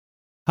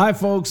Hi,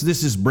 folks.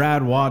 This is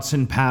Brad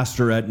Watson,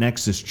 pastor at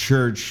Nexus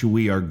Church.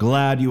 We are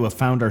glad you have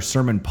found our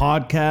sermon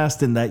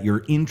podcast and that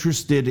you're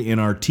interested in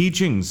our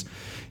teachings.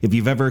 If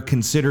you've ever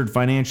considered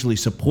financially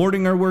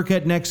supporting our work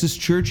at Nexus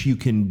Church, you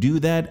can do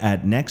that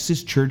at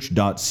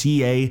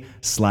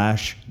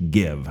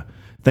nexuschurch.ca/give.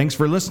 Thanks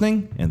for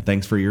listening, and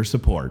thanks for your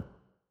support.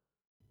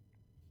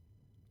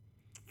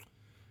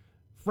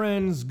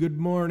 Friends, good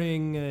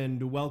morning,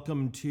 and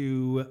welcome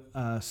to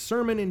a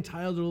sermon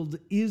entitled,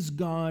 Is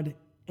God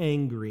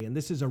Angry? And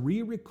this is a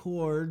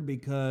re-record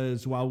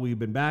because while we've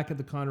been back at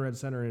the Conrad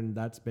Center, and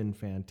that's been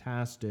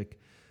fantastic,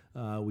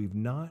 we've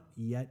not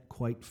yet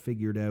quite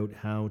figured out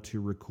how to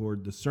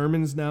record the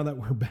sermons now that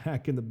we're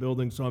back in the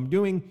building. So I'm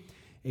doing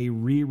a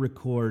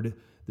re-record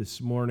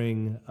this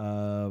morning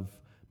of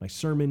my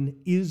sermon,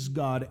 Is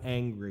God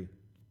Angry?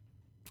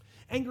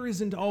 Anger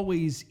isn't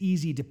always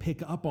easy to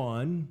pick up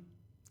on.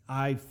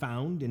 I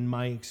found, in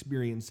my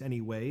experience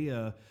anyway,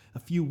 a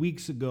few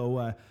weeks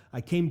ago,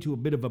 I came to a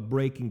bit of a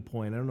breaking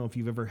point. I don't know if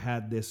you've ever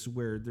had this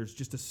where there's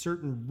just a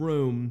certain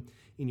room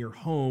in your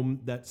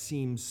home that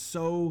seems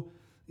so,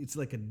 it's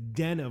like a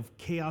den of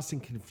chaos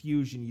and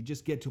confusion. You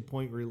just get to a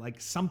point where you're like,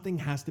 something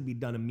has to be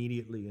done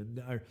immediately.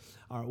 And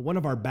one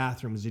of our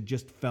bathrooms, it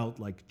just felt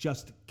like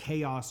just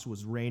chaos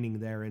was reigning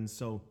there. And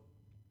so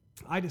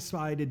I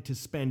decided to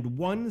spend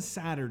one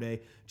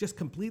Saturday just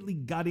completely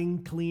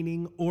gutting,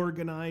 cleaning,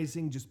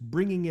 organizing, just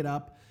bringing it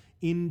up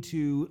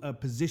into a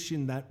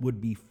position that would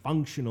be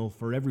functional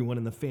for everyone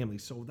in the family.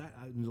 So that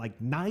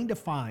like 9 to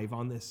 5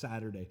 on this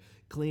Saturday,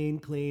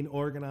 clean,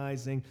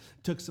 organizing,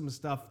 took some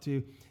stuff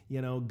to,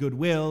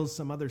 Goodwill,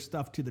 some other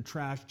stuff to the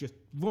trash, just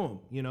boom,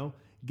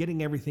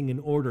 getting everything in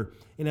order.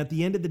 And at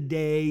the end of the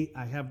day,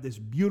 I have this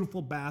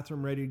beautiful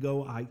bathroom ready to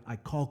go. I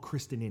call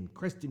Kristen in.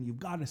 Kristen, you've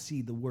got to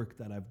see the work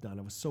that I've done.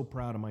 I was so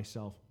proud of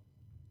myself.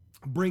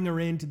 Bring her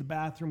into the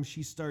bathroom.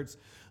 She starts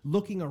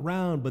looking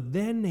around, but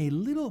then a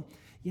little,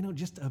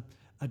 just a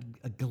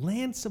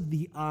glance of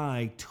the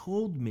eye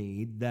told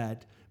me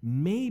that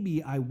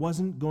maybe I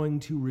wasn't going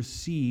to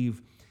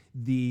receive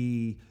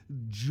the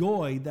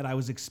joy that I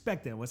was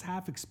expecting. I was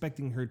half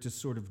expecting her to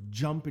sort of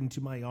jump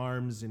into my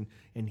arms and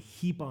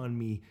heap on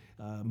me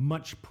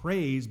much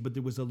praise, but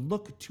there was a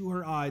look to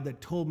her eye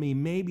that told me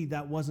maybe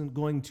that wasn't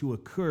going to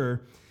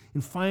occur.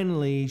 And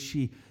finally,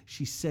 she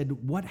said,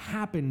 "What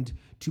happened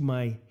to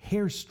my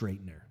hair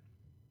straightener?"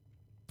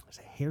 I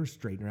said, "Hair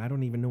straightener? I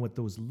don't even know what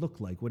those look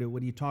like. What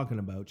are you talking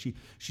about?" She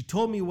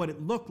told me what it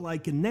looked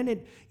like, and then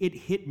it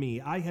hit me.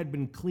 I had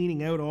been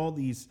cleaning out all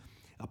these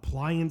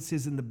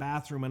appliances in the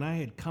bathroom, and I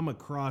had come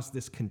across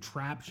this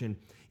contraption.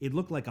 It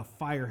looked like a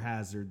fire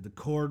hazard. The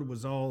cord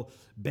was all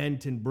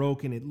bent and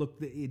broken.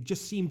 It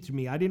just seemed to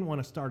me, I didn't want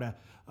to start a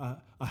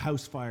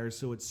house fire,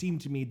 so it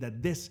seemed to me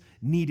that this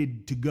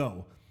needed to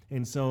go.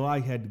 And so I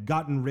had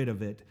gotten rid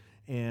of it,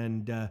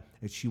 and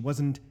she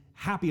wasn't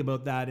happy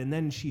about that. And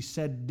then she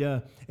said,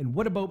 "And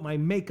what about my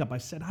makeup?" I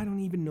said, "I don't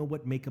even know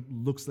what makeup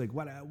looks like.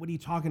 What are you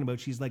talking about?"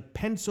 She's like,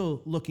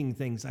 "Pencil-looking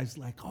things." I was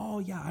like, "Oh,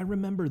 yeah, I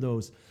remember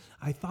those."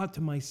 I thought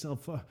to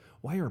myself,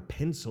 why are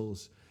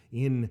pencils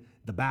in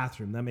the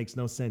bathroom? That makes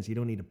no sense. You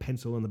don't need a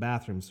pencil in the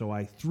bathroom. So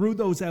I threw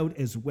those out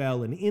as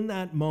well. And in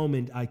that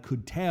moment, I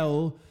could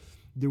tell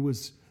there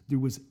was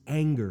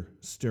anger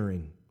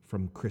stirring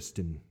from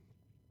Kristen.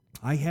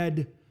 I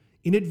had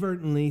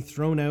inadvertently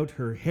thrown out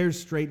her hair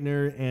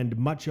straightener and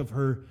much of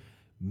her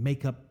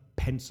makeup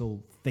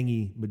pencil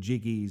thingy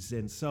majiggies.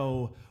 And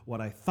so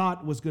what I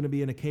thought was going to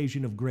be an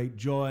occasion of great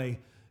joy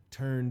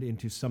turned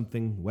into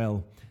something,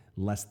 well,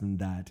 less than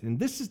that. And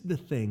this is the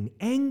thing.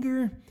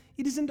 Anger,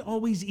 it isn't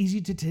always easy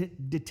to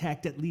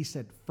detect, at least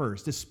at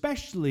first,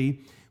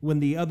 especially when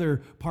the other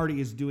party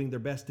is doing their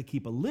best to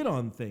keep a lid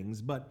on things.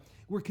 But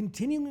we're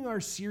continuing our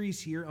series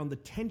here on the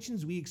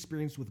tensions we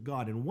experience with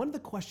God. And one of the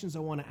questions I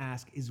want to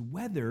ask is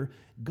whether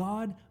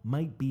God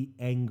might be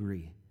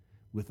angry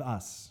with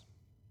us.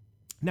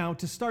 Now,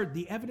 to start,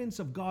 the evidence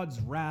of God's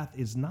wrath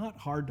is not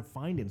hard to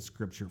find in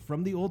Scripture,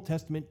 from the Old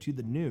Testament to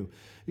the New.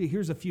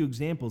 Here's a few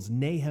examples.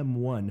 Nahum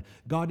 1,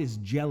 God is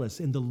jealous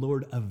and the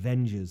Lord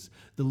avenges.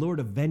 The Lord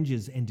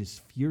avenges and is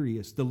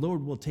furious. The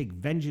Lord will take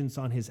vengeance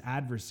on his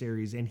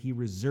adversaries, and he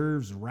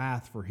reserves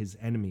wrath for his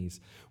enemies.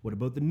 What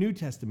about the New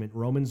Testament?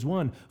 Romans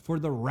 1, for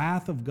the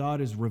wrath of God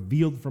is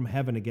revealed from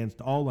heaven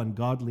against all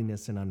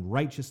ungodliness and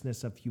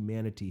unrighteousness of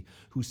humanity,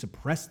 who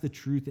suppress the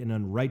truth in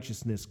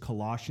unrighteousness.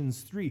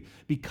 Colossians 3,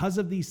 because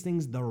of these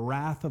things, the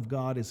wrath of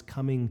God is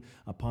coming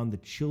upon the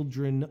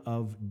children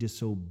of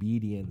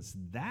disobedience.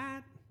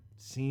 That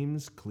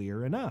seems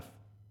clear enough.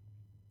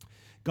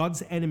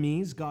 God's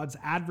enemies, God's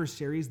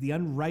adversaries, the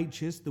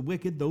unrighteous, the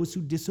wicked, those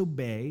who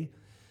disobey,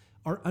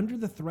 are under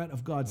the threat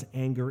of God's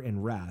anger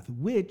and wrath,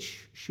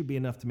 which should be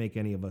enough to make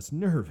any of us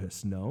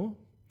nervous, no?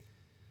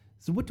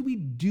 So what do we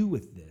do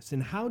with this?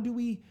 And how do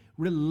we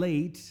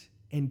relate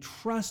and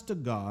trust a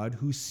God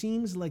who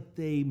seems like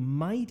they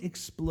might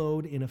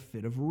explode in a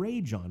fit of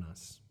rage on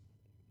us?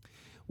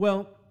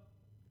 Well,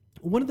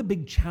 one of the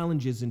big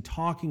challenges in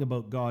talking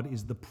about God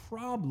is the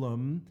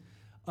problem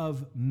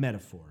of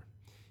metaphor.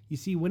 You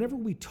see, whenever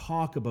we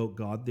talk about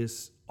God,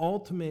 this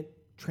ultimate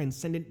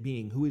transcendent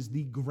being, who is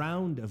the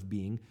ground of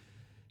being,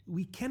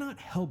 we cannot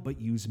help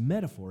but use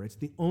metaphor. It's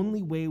the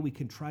only way we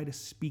can try to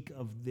speak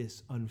of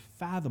this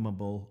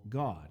unfathomable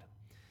God.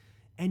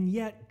 And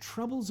yet,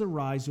 troubles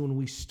arise when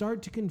we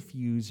start to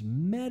confuse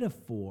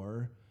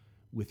metaphor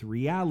with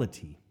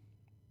reality.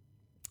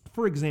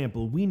 For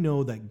example, we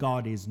know that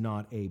God is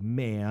not a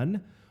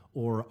man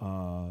or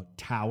a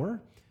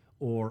tower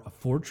or a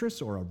fortress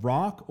or a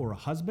rock or a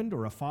husband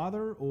or a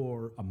father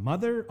or a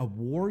mother, a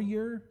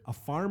warrior, a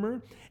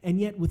farmer. And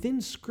yet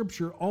within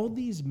Scripture, all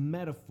these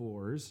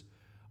metaphors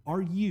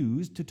are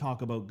used to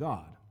talk about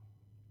God.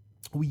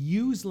 We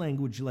use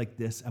language like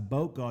this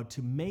about God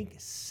to make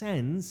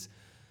sense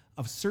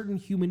of certain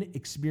human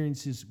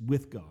experiences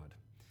with God.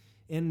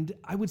 And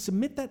I would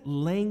submit that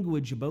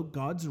language about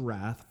God's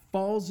wrath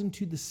falls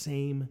into the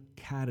same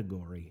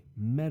category,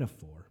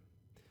 metaphor.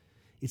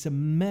 It's a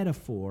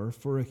metaphor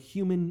for a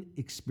human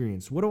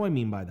experience. What do I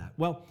mean by that?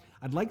 Well,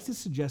 I'd like to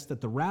suggest that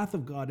the wrath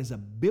of God is a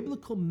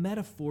biblical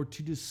metaphor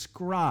to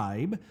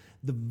describe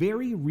the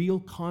very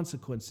real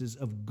consequences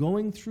of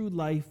going through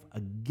life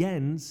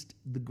against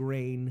the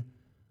grain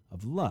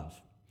of love.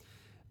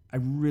 I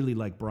really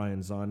like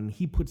Brian's on, and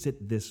he puts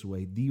it this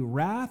way: the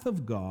wrath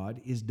of God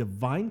is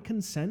divine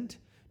consent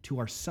to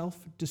our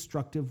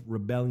self-destructive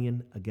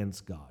rebellion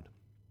against God.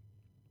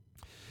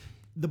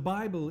 The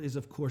Bible is,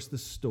 of course, the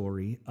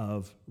story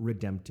of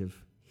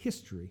redemptive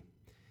history.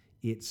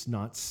 It's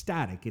not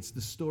static. It's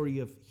the story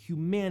of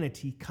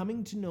humanity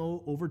coming to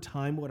know over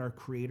time what our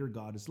Creator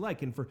God is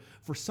like. And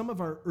for some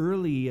of our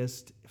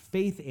earliest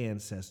faith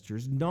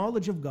ancestors,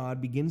 knowledge of God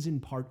begins in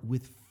part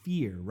with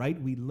fear, right?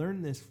 We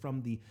learn this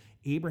from the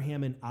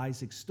Abraham and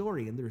Isaac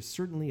story, and there's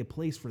certainly a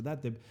place for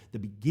that. The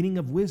beginning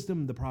of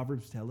wisdom, the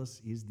Proverbs tell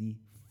us, is the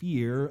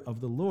fear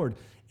of the Lord.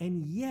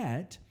 And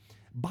yet,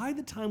 by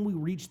the time we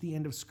reach the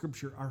end of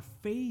Scripture, our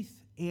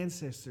faith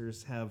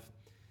ancestors have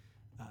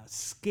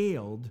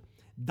scaled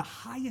the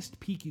highest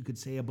peak, you could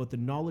say, about the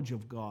knowledge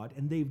of God,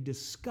 and they've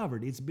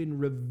discovered, it's been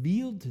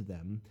revealed to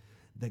them,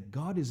 that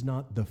God is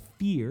not the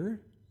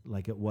fear,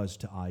 like it was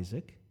to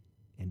Isaac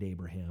and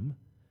Abraham,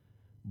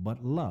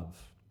 but love.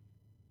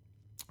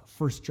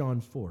 1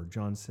 John 4,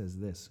 John says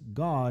this: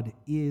 God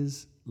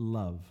is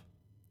love.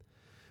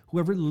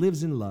 Whoever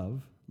lives in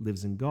love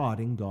lives in God,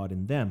 and God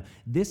in them.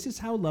 This is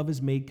how love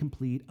is made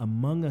complete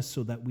among us,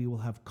 so that we will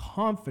have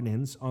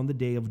confidence on the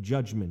day of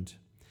judgment.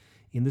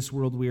 In this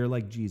world we are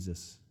like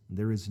Jesus.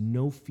 There is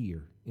no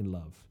fear in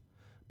love,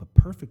 but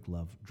perfect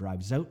love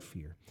drives out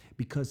fear,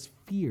 because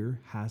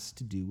fear has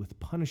to do with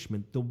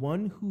punishment. The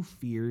one who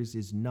fears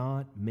is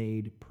not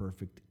made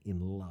perfect in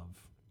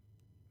love.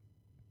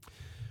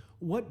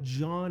 What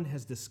John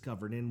has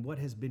discovered and what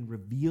has been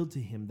revealed to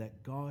him,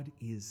 that God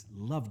is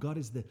love. God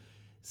is the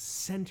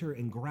center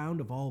and ground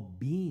of all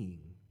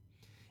being.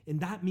 And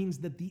that means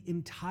that the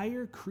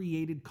entire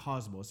created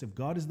cosmos, if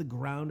God is the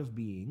ground of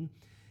being,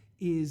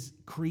 is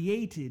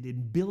created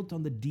and built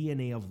on the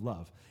DNA of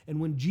love.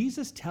 And when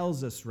Jesus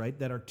tells us, right,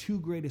 that our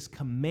two greatest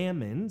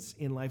commandments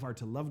in life are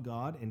to love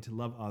God and to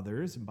love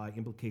others, and by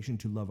implication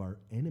to love our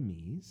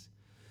enemies,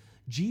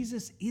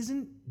 Jesus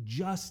isn't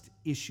just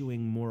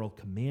issuing moral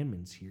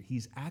commandments here.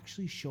 He's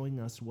actually showing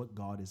us what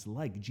God is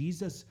like.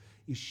 Jesus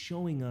is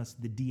showing us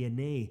the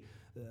DNA,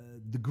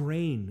 the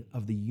grain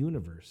of the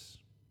universe.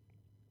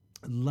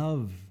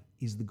 Love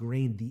is the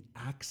grain, the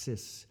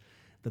axis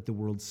that the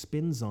world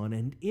spins on.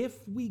 And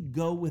if we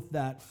go with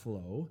that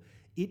flow,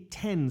 it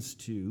tends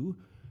to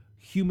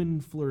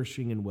human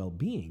flourishing and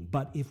well-being.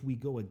 But if we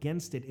go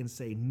against it and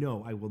say,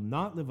 no, I will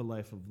not live a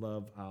life of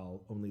love,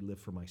 I'll only live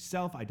for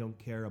myself, I don't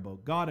care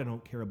about God, I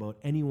don't care about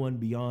anyone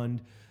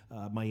beyond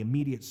my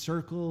immediate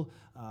circle,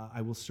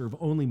 I will serve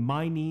only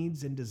my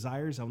needs and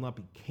desires, I will not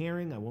be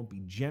caring, I won't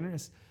be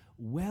generous,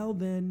 well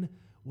then,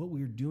 what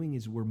we're doing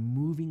is we're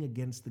moving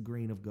against the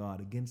grain of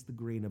God, against the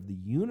grain of the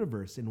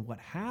universe. And what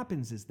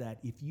happens is that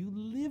if you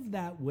live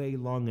that way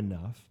long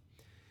enough,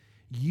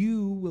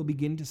 you will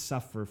begin to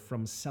suffer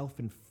from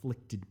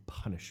self-inflicted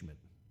punishment.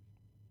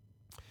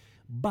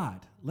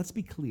 But let's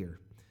be clear,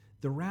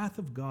 the wrath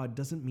of God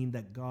doesn't mean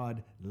that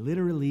God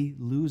literally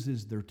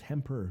loses their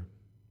temper.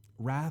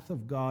 Wrath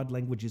of God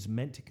language is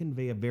meant to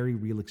convey a very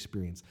real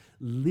experience,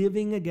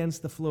 living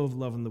against the flow of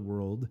love in the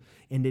world,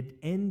 and it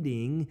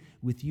ending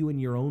with you in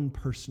your own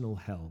personal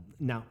hell.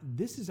 Now,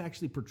 this is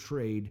actually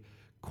portrayed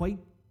quite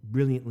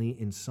brilliantly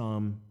in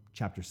Psalm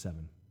chapter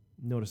 7.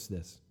 Notice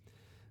this.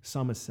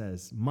 Psalmist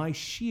says, "My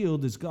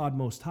shield is God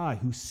Most High,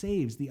 who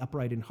saves the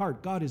upright in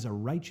heart." God is a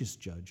righteous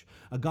judge,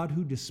 a God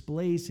who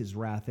displays his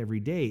wrath every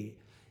day.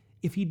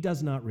 If he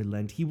does not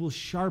relent, he will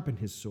sharpen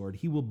his sword.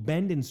 He will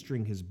bend and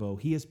string his bow.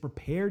 He has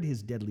prepared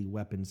his deadly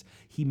weapons.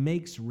 He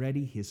makes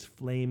ready his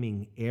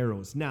flaming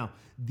arrows. Now,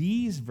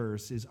 these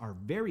verses are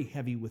very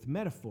heavy with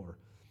metaphor.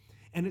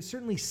 And it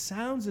certainly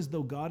sounds as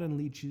though God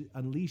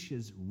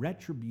unleashes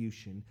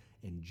retribution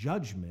and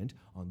judgment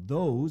on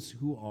those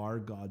who are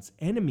God's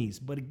enemies.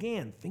 But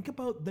again, think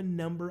about the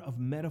number of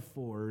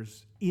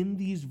metaphors in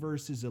these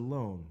verses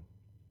alone.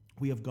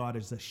 We have God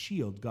as a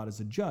shield. God as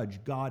a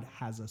judge. God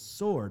has a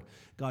sword.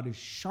 God is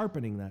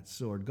sharpening that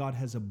sword. God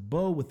has a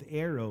bow with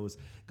arrows.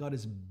 God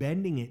is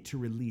bending it to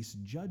release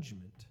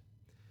judgment.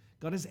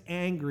 God is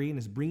angry and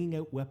is bringing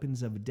out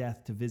weapons of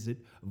death to visit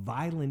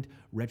violent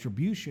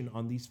retribution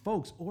on these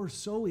folks, or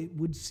so it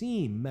would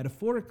seem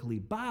metaphorically.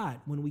 But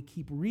when we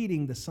keep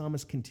reading, the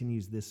psalmist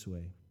continues this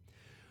way.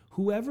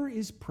 Whoever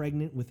is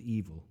pregnant with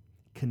evil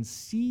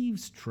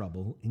conceives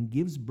trouble and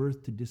gives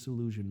birth to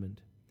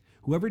disillusionment.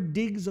 Whoever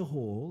digs a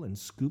hole and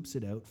scoops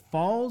it out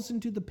falls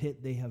into the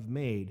pit they have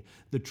made.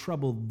 The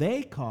trouble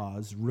they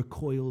cause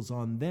recoils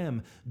on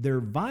them. Their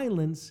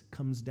violence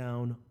comes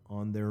down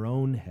on their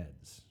own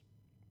heads.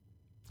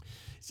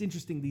 It's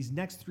interesting, these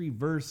next 3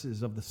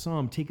 verses of the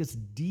psalm take us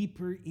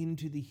deeper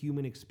into the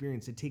human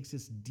experience. It takes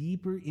us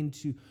deeper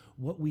into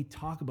what we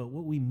talk about,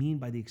 what we mean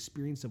by the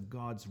experience of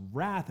God's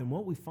wrath. And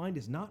what we find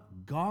is not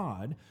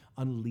God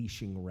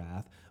unleashing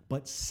wrath,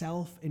 but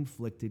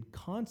self-inflicted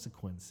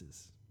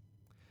consequences.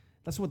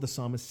 That's what the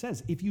psalmist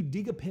says. If you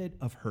dig a pit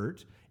of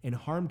hurt and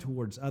harm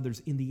towards others,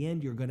 in the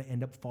end, you're going to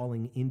end up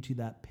falling into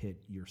that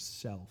pit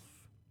yourself.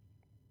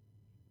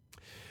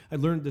 I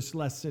learned this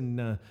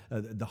lesson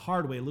the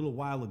hard way a little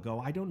while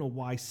ago. I don't know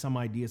why some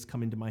ideas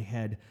come into my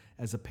head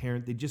as a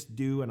parent. They just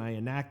do, and I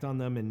enact on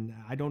them, and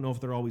I don't know if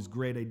they're always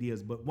great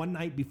ideas. But one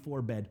night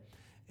before bed,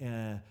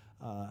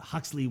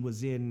 Huxley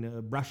was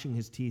in brushing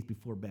his teeth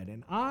before bed,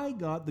 and I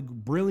got the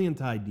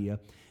brilliant idea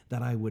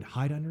that I would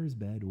hide under his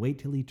bed, wait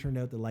till he turned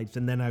out the lights,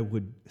 and then I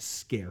would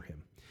scare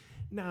him.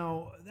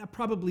 Now, that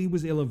probably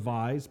was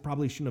ill-advised,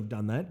 probably shouldn't have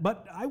done that,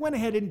 but I went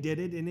ahead and did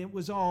it, and it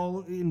was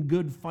all in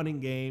good fun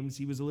and games.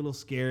 He was a little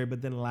scared,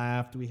 but then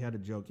laughed. We had a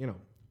joke,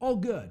 all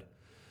good.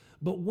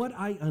 But what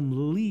I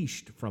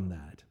unleashed from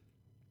that,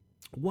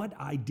 what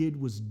I did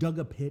was dug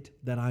a pit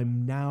that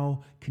I'm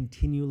now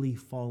continually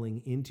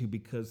falling into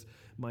because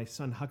my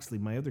son Huxley,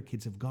 my other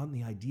kids have gotten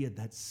the idea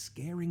that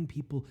scaring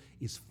people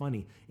is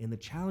funny. And the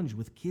challenge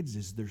with kids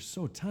is they're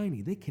so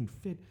tiny, they can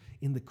fit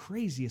in the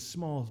craziest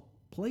small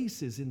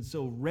places. And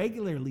so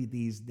regularly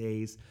these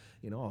days,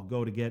 I'll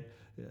go to get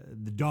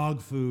the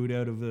dog food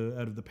out of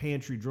the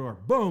pantry drawer.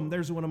 Boom,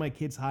 there's one of my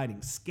kids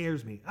hiding.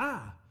 Scares me.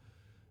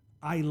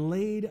 I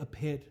laid a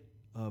pit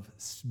of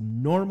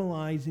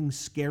normalizing,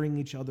 scaring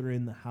each other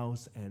in the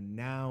house, and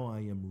now I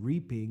am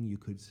reaping, you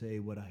could say,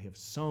 what I have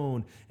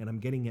sown, and I'm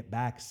getting it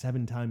back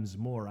 7 times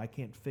more. I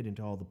can't fit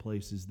into all the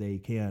places they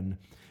can.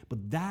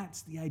 But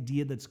that's the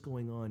idea that's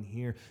going on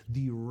here.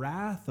 The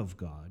wrath of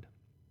God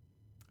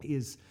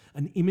is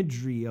an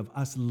imagery of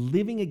us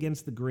living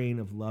against the grain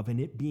of love and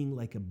it being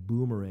like a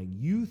boomerang.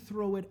 You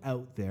throw it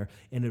out there,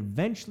 and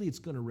eventually it's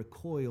going to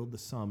recoil, the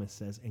psalmist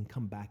says, and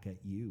come back at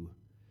you.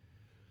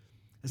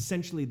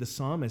 Essentially, the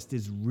psalmist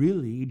is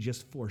really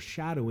just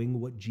foreshadowing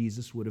what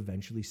Jesus would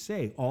eventually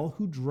say. All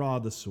who draw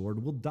the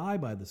sword will die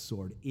by the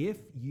sword. If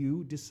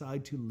you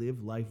decide to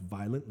live life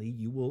violently,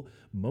 you will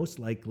most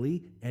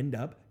likely end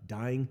up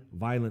dying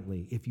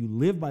violently. If you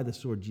live by the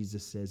sword,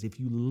 Jesus says, if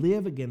you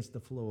live against the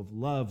flow of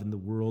love in the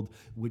world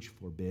which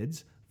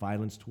forbids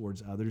violence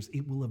towards others,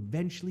 it will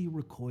eventually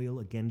recoil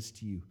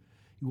against you.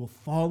 You will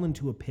fall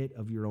into a pit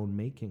of your own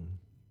making.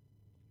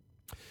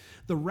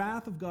 The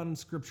wrath of God in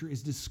Scripture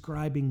is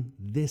describing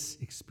this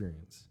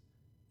experience.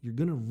 You're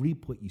going to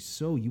reap what you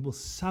sow. You will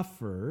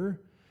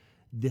suffer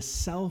the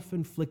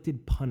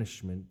self-inflicted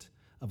punishment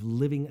of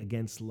living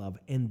against love.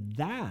 And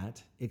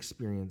that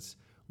experience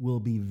will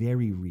be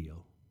very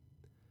real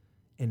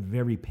and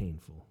very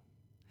painful.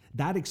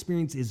 That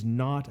experience is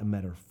not a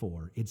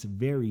metaphor. It's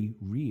very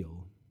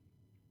real.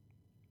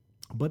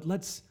 But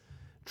let's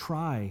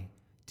try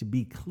to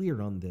be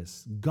clear on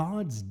this.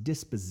 God's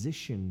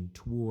disposition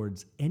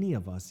towards any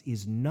of us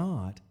is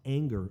not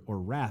anger or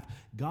wrath.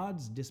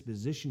 God's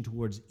disposition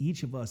towards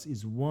each of us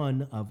is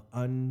one of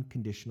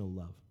unconditional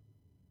love.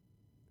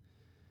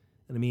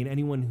 And I mean,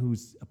 anyone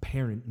who's a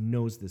parent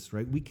knows this,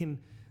 right? We can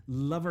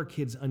love our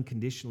kids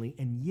unconditionally,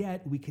 and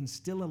yet we can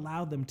still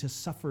allow them to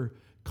suffer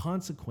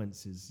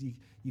consequences.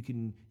 You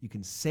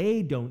can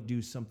say don't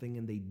do something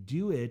and they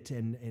do it,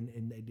 and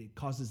it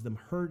causes them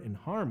hurt and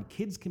harm.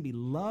 Kids can be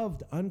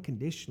loved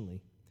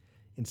unconditionally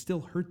and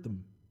still hurt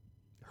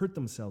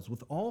themselves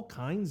with all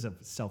kinds of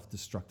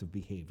self-destructive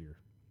behavior.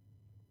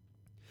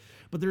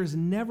 But there is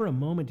never a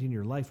moment in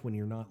your life when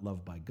you're not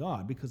loved by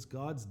God, because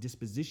God's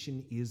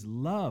disposition is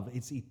love.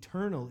 It's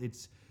eternal,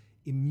 it's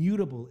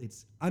immutable,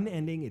 it's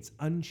unending, it's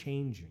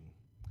unchanging.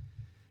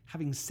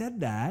 Having said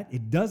that,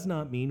 it does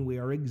not mean we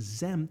are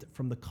exempt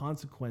from the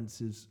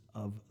consequences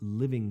of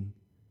living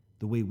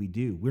the way we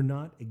do. We're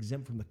not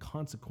exempt from the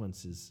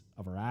consequences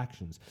of our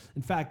actions.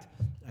 In fact,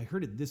 I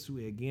heard it this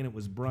way again. It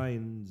was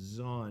Brian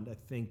Zond, I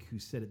think, who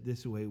said it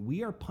this way.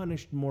 We are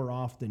punished more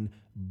often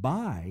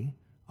by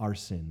our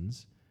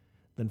sins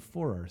than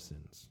for our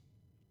sins.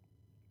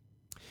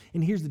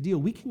 And here's the deal.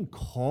 We can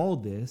call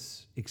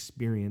this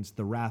experience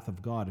the wrath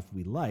of God if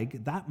we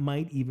like. That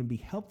might even be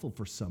helpful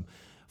for some.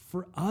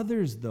 For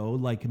others, though,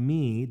 like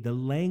me, the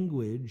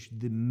language,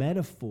 the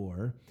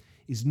metaphor,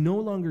 is no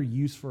longer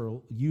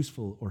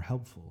useful or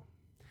helpful.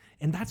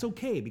 And that's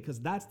okay, because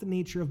that's the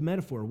nature of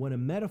metaphor. When a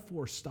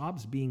metaphor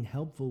stops being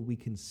helpful, we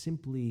can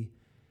simply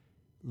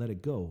let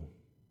it go,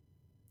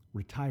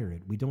 retire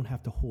it. We don't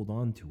have to hold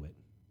on to it.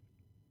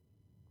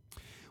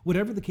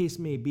 Whatever the case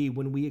may be,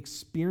 when we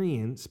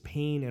experience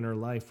pain in our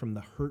life from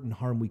the hurt and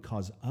harm we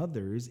cause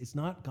others, it's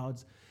not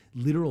God's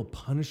literal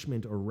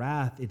punishment or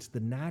wrath. It's the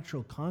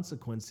natural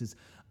consequences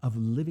of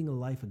living a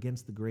life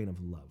against the grain of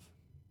love.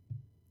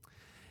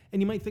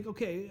 And you might think,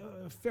 okay,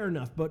 fair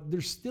enough, but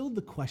there's still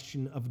the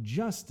question of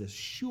justice.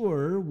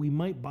 Sure, we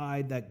might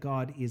buy that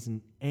God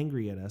isn't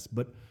angry at us,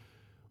 but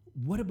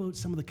what about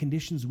some of the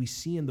conditions we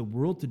see in the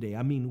world today?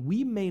 I mean,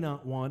 we may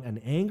not want an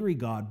angry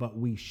God, but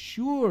we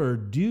sure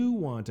do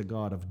want a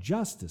God of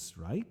justice,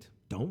 right?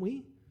 Don't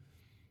we?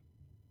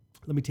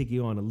 Let me take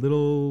you on a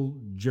little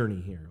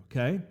journey here,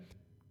 okay?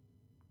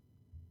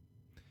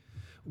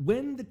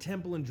 When the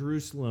temple in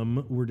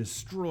Jerusalem were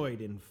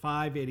destroyed in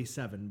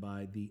 587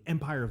 by the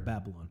Empire of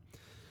Babylon,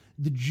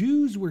 the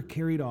Jews were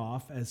carried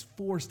off as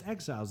forced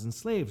exiles and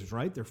slaves,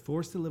 right? They're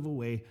forced to live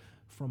away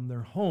from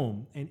their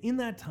home. And in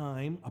that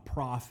time, a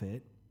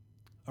prophet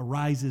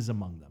arises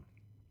among them.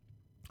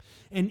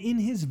 And in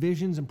his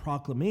visions and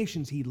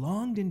proclamations, he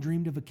longed and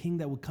dreamed of a king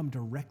that would come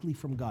directly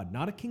from God.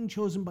 Not a king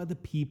chosen by the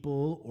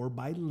people or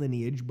by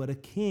lineage, but a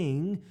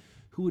king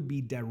who would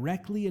be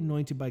directly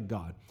anointed by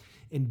God.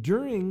 And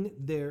during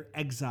their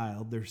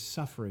exile, their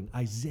suffering,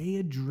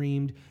 Isaiah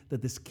dreamed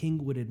that this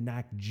king would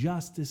enact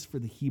justice for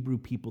the Hebrew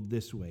people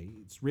this way.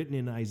 It's written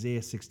in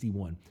Isaiah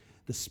 61.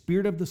 The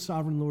Spirit of the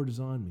Sovereign Lord is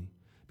on me,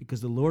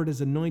 because the Lord has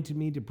anointed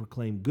me to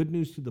proclaim good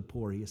news to the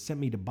poor. He has sent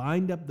me to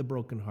bind up the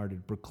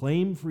brokenhearted,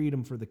 proclaim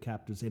freedom for the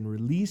captives, and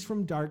release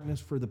from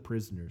darkness for the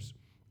prisoners,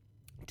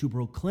 to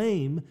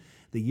proclaim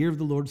the year of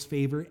the Lord's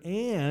favor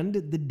and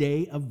the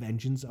day of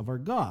vengeance of our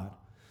God.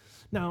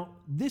 Now,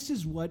 this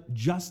is what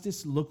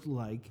justice looked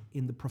like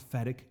in the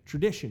prophetic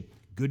tradition.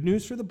 Good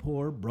news for the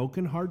poor,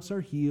 broken hearts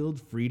are healed,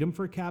 freedom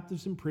for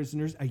captives and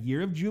prisoners, a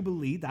year of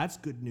jubilee, that's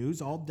good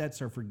news, all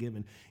debts are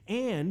forgiven.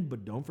 And,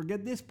 but don't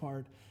forget this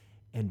part,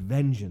 and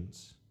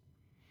vengeance.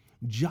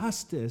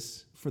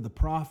 Justice for the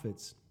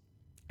prophets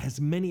has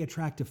many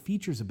attractive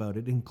features about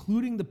it,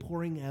 including the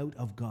pouring out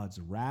of God's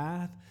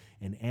wrath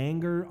and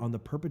anger on the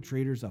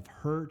perpetrators of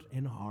hurt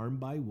and harm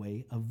by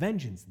way of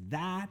vengeance.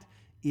 That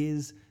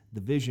is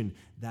the vision.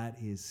 That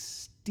is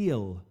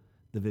still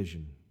the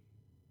vision.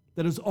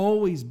 That has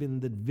always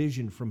been the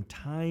vision from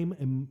time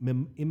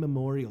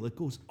immemorial. It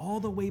goes all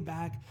the way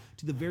back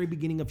to the very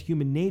beginning of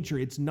human nature.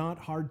 It's not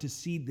hard to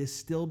see this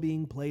still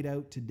being played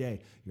out today.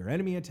 Your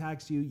enemy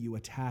attacks you, you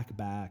attack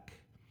back.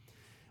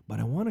 But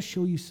I want to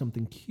show you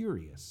something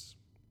curious.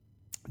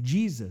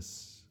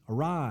 Jesus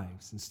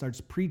arrives and starts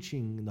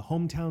preaching in the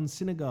hometown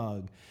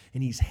synagogue,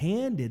 and he's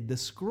handed the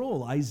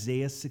scroll,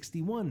 Isaiah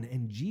 61.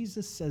 And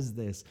Jesus says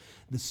this,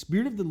 "The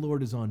Spirit of the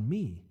Lord is on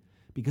me,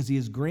 because he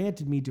has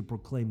granted me to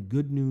proclaim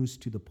good news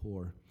to the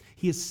poor.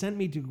 He has sent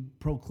me to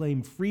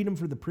proclaim freedom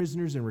for the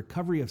prisoners and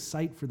recovery of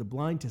sight for the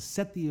blind, to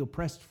set the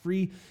oppressed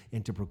free,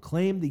 and to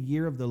proclaim the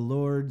year of the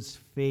Lord's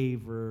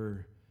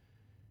favor."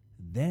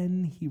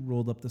 Then he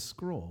rolled up the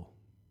scroll,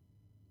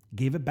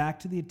 gave it back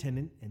to the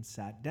attendant, and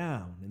sat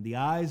down. And the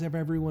eyes of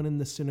everyone in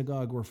the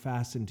synagogue were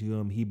fastened to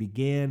him. He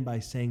began by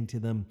saying to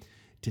them,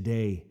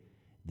 "Today,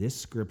 this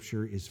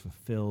scripture is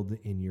fulfilled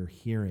in your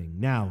hearing."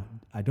 Now,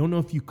 I don't know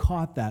if you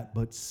caught that,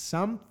 but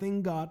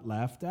something got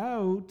left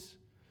out.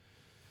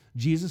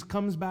 Jesus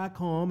comes back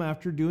home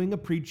after doing a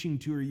preaching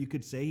tour, you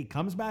could say. He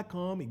comes back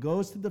home. He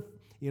goes to the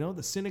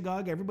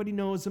synagogue. Everybody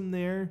knows him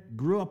there.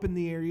 Grew up in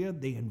the area.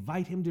 They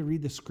invite him to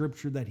read the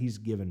scripture that he's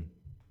given.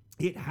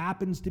 It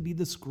happens to be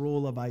the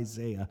scroll of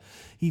Isaiah.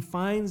 He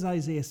finds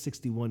Isaiah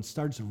 61,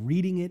 starts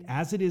reading it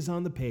as it is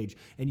on the page,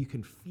 and you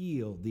can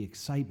feel the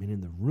excitement in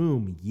the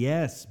room.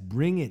 Yes,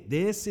 bring it.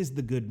 This is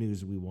the good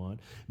news we want.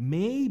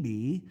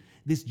 Maybe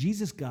this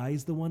Jesus guy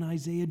is the one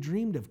Isaiah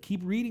dreamed of.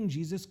 Keep reading,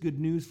 Jesus. Good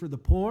news for the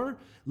poor,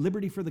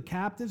 liberty for the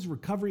captives,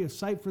 recovery of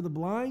sight for the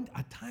blind,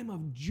 a time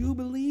of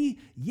jubilee.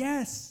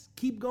 Yes,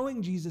 keep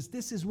going, Jesus.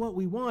 This is what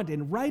we want.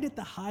 And right at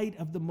the height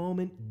of the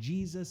moment,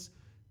 Jesus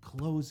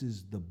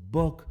closes the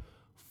book,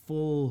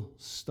 full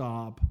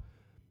stop,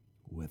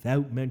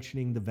 without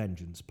mentioning the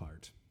vengeance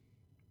part.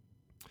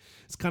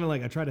 It's kind of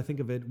like, I try to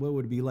think of it, what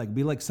would it be like? It'd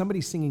be like somebody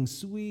singing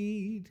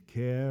Sweet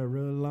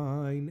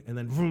Caroline, and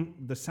then vroom,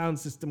 the sound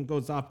system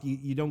goes off.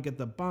 You don't get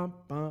the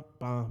bump, bump,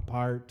 bump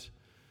part.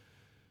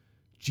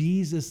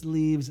 Jesus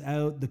leaves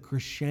out the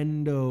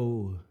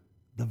crescendo,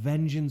 the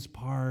vengeance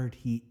part.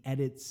 He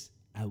edits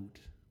out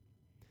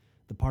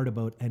the part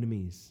about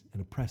enemies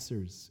and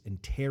oppressors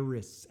and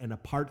terrorists and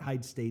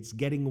apartheid states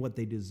getting what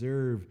they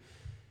deserve.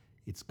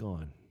 It's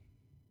gone.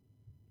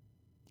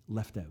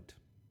 Left out.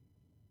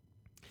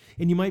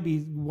 And you might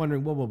be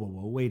wondering, whoa,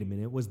 wait a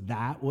minute. Was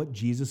that what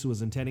Jesus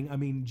was intending? I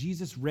mean,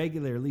 Jesus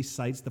regularly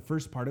cites the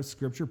first part of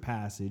Scripture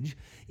passage,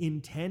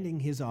 intending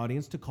his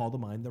audience to call to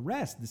mind the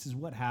rest. This is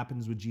what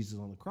happens with Jesus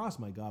on the cross.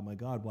 My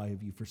God, why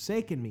have you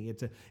forsaken me?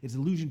 It's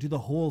allusion to the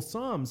whole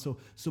psalm. So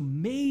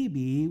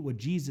maybe what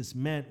Jesus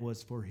meant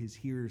was for his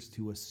hearers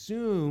to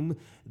assume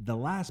the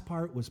last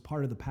part was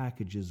part of the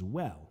package as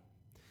well.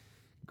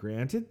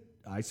 Granted,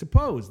 I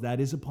suppose that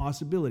is a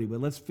possibility,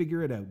 but let's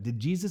figure it out. Did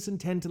Jesus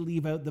intend to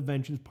leave out the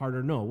vengeance part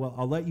or no? Well,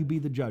 I'll let you be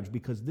the judge,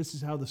 because this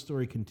is how the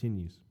story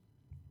continues.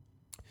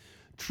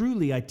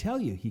 Truly, I tell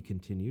you, he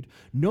continued,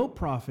 no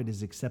prophet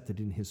is accepted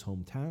in his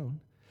hometown.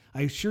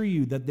 I assure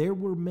you that there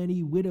were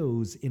many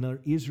widows in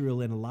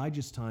Israel in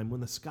Elijah's time when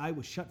the sky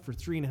was shut for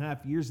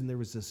 3.5 years and there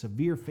was a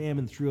severe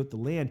famine throughout the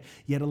land.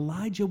 Yet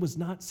Elijah was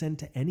not sent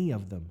to any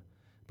of them,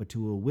 but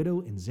to a widow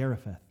in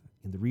Zarephath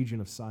in the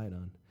region of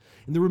Sidon.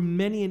 And there were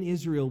many in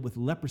Israel with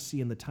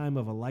leprosy in the time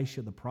of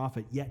Elisha the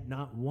prophet, yet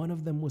not one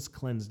of them was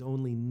cleansed,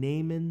 only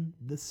Naaman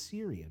the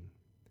Syrian.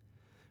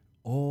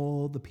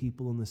 All the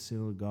people in the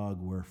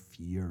synagogue were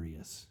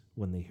furious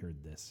when they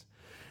heard this.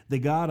 They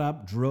got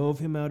up, drove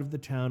him out of the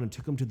town, and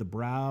took him to the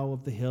brow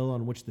of the hill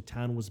on which the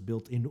town was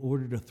built in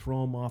order to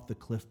throw him off the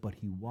cliff, but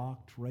he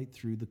walked right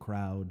through the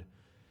crowd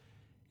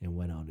and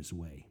went on his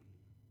way.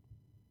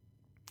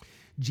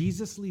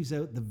 Jesus leaves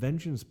out the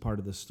vengeance part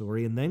of the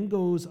story and then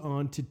goes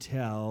on to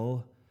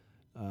tell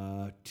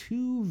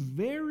two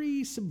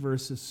very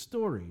subversive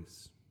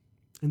stories.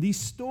 And these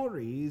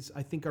stories,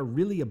 I think, are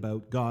really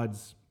about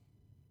God's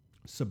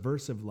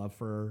subversive love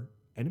for our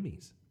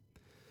enemies.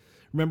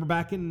 Remember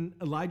back in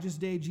Elijah's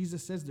day,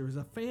 Jesus says there was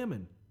a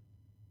famine.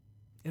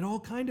 And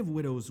all kind of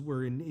widows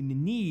were in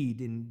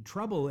need, in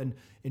trouble.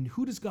 And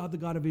who does God, the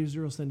God of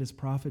Israel, send his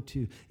prophet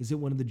to? Is it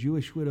one of the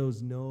Jewish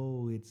widows?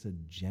 No, it's a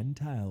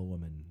Gentile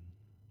woman.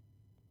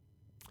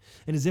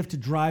 And as if to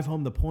drive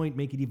home the point,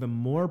 make it even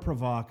more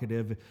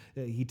provocative,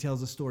 he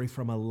tells a story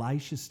from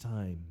Elisha's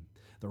time.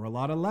 There were a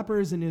lot of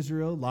lepers in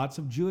Israel, lots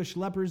of Jewish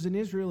lepers in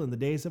Israel in the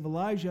days of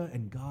Elijah,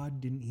 and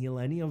God didn't heal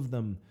any of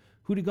them.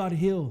 Who did God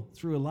heal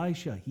through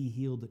Elisha? He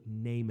healed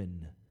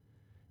Naaman,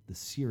 the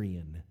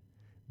Syrian,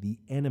 the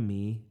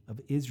enemy of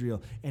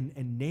Israel. And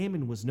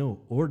Naaman was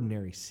no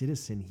ordinary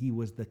citizen. He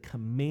was the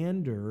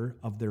commander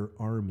of their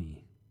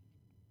army.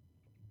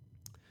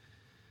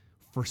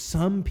 For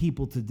some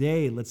people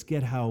today, let's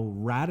get how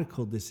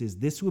radical this is.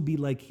 This would be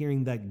like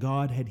hearing that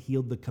God had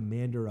healed the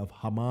commander of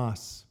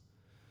Hamas.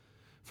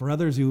 For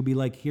others, it would be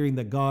like hearing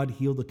that God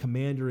healed the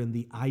commander in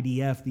the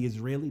IDF, the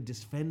Israeli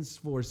Defense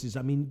Forces.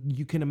 I mean,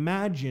 you can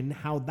imagine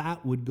how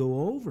that would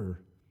go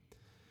over.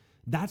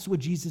 That's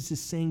what Jesus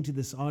is saying to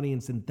this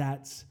audience, and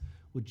that's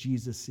what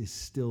Jesus is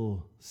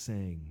still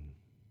saying.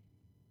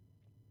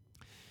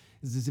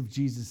 It's as if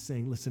Jesus is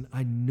saying, listen,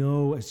 I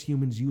know as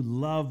humans you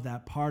love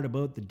that part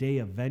about the day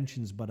of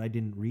vengeance, but I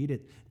didn't read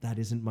it. That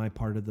isn't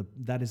part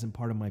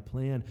of my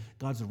plan.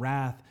 God's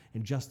wrath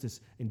and justice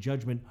and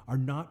judgment are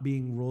not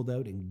being rolled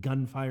out in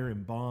gunfire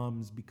and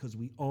bombs, because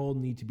we all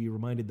need to be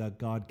reminded that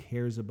God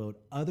cares about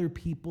other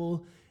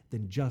people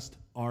than just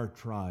our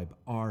tribe,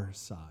 our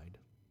side.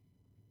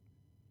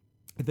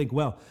 I think,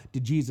 well,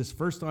 did Jesus'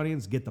 first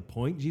audience get the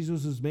point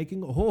Jesus was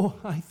making? Oh,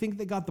 I think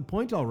they got the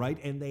point all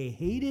right, and they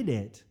hated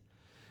it.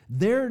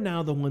 They're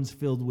now the ones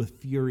filled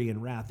with fury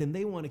and wrath, and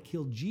they want to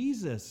kill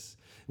Jesus.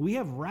 We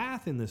have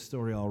wrath in this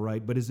story, all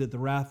right, but is it the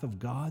wrath of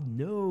God?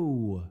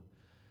 No.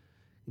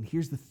 And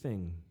here's the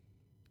thing.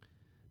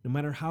 No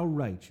matter how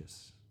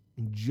righteous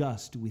and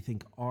just we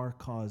think our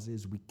cause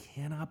is, we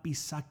cannot be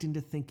sucked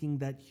into thinking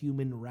that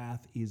human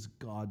wrath is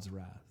God's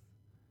wrath.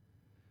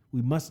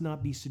 We must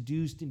not be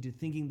seduced into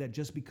thinking that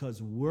just because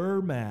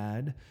we're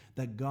mad,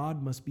 that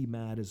God must be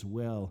mad as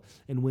well.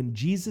 And when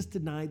Jesus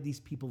denied these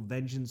people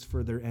vengeance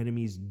for their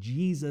enemies,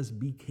 Jesus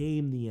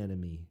became the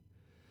enemy.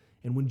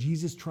 And when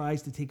Jesus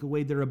tries to take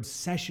away their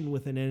obsession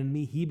with an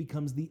enemy, he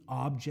becomes the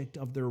object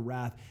of their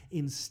wrath.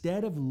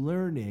 Instead of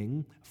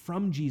learning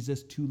from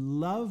Jesus to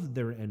love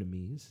their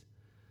enemies,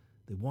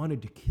 they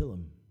wanted to kill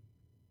him.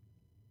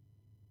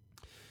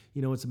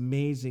 You know, it's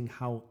amazing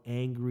how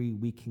angry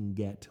we can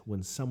get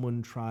when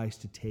someone tries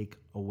to take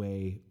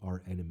away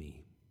our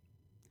enemy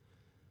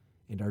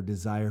and our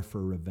desire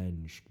for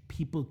revenge.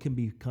 People can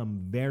become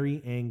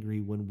very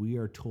angry when we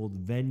are told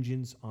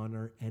vengeance on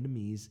our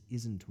enemies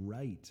isn't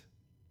right.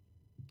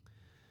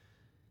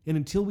 And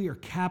until we are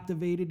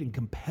captivated and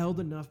compelled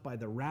enough by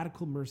the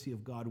radical mercy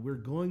of God, we're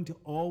going to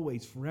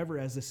always, forever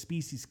as a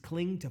species,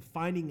 cling to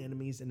finding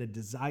enemies and a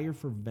desire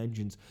for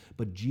vengeance.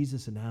 But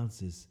Jesus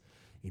announces,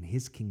 in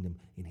his kingdom,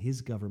 in his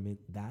government,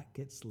 that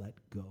gets let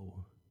go.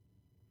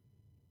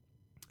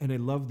 And I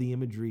love the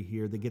imagery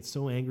here. They get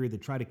so angry, they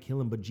try to kill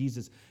him, but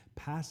Jesus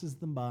passes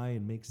them by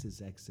and makes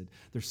his exit.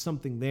 There's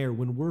something there.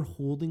 When we're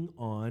holding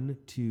on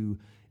to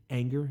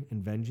anger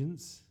and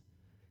vengeance,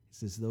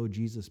 it's as though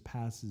Jesus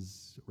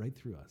passes right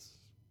through us.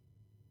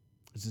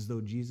 It's as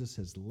though Jesus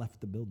has left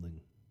the building.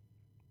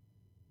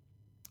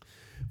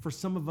 For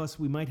some of us,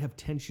 we might have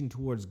tension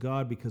towards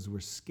God because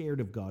we're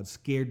scared of God,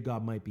 scared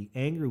God might be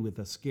angry with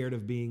us, scared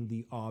of being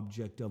the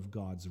object of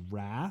God's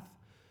wrath.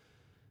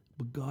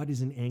 But God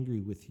isn't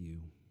angry with you.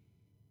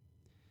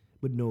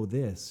 But know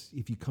this,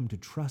 if you come to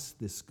trust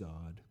this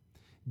God,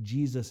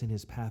 Jesus and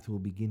his path will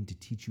begin to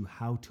teach you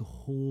how to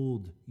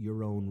hold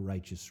your own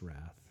righteous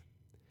wrath.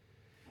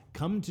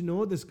 Come to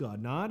know this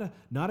God, not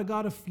a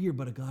God of fear,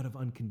 but a God of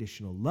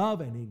unconditional love.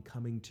 And in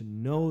coming to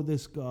know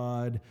this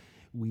God,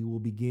 we will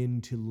begin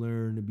to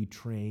learn and be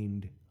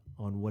trained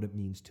on what it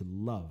means to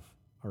love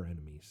our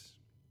enemies.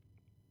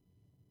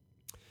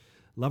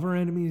 Love our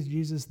enemies,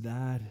 Jesus,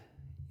 that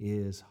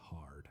is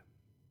hard.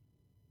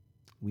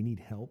 We need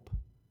help.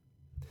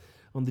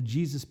 On the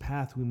Jesus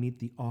path, we meet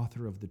the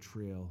author of the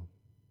trail,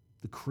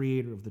 the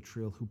creator of the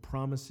trail, who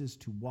promises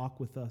to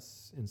walk with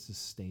us and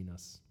sustain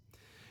us.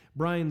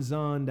 Brian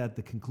Zond, at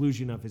the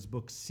conclusion of his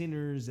book,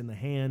 Sinners in the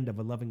Hand of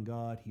a Loving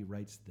God, he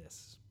writes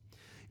this: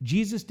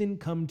 Jesus didn't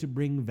come to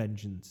bring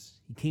vengeance.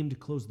 He came to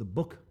close the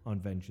book on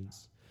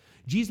vengeance.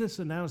 Jesus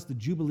announced the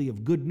jubilee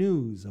of good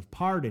news, of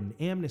pardon,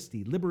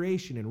 amnesty,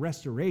 liberation, and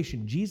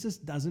restoration. Jesus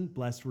doesn't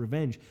bless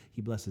revenge.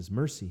 He blesses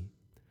mercy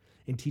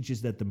and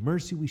teaches that the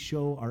mercy we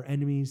show our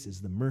enemies is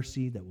the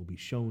mercy that will be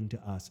shown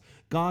to us.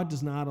 God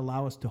does not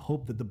allow us to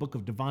hope that the book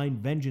of divine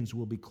vengeance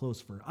will be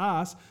closed for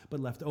us, but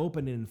left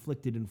open and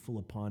inflicted in full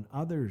upon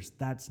others.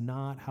 That's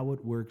not how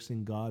it works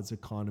in God's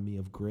economy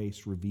of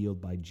grace revealed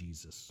by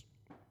Jesus.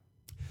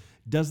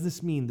 Does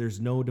this mean there's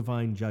no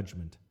divine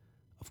judgment?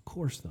 Of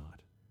course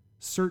not.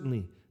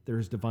 Certainly there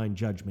is divine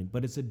judgment,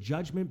 but it's a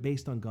judgment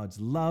based on God's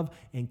love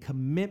and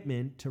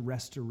commitment to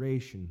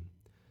restoration.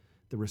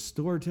 The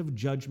restorative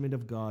judgment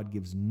of God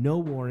gives no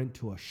warrant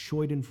to a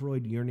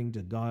schadenfreude yearning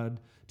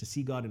to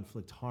see God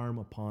inflict harm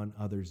upon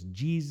others.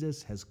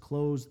 Jesus has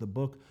closed the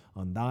book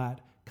on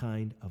that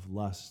kind of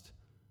lust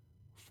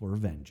for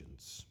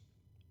vengeance.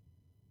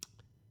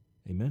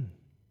 Amen.